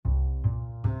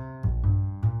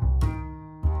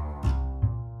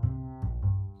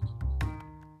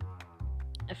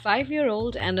A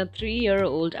 5-year-old and a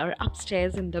 3-year-old are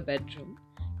upstairs in the bedroom.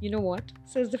 You know what?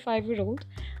 Says the 5-year-old.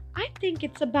 I think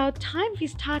it's about time we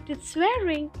started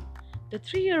swearing. The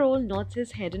 3-year-old nods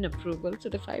his head in approval, so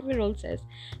the 5-year-old says,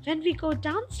 when we go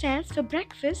downstairs for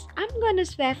breakfast, I'm gonna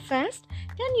swear first,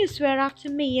 then you swear after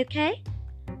me, okay?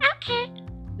 Okay.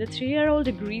 The 3-year-old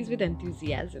agrees with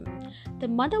enthusiasm. The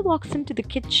mother walks into the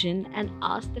kitchen and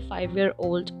asks the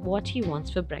 5-year-old what he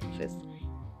wants for breakfast.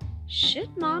 Shit,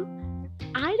 Mom.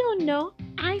 I don't know.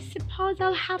 I suppose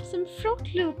I'll have some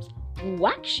Fruit Loops.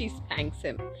 Whack, she spanks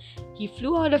him. He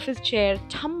flew out of his chair,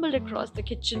 tumbled across the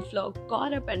kitchen floor,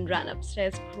 got up and ran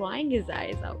upstairs, crying his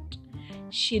eyes out.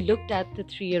 She looked at the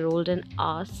 3-year-old and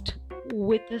asked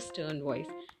with a stern voice,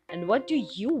 and what do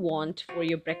you want for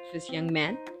your breakfast, young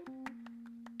man?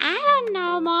 I don't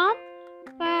know, Mom,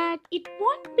 but it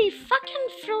won't be fucking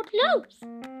Fruit Loops.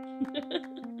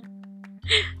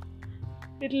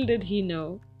 Little did he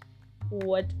know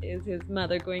what is his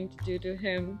mother going to do to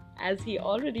him, as he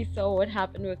already saw what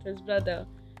happened with his brother.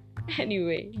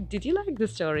 Anyway, did you like the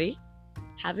story?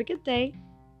 Have a good day.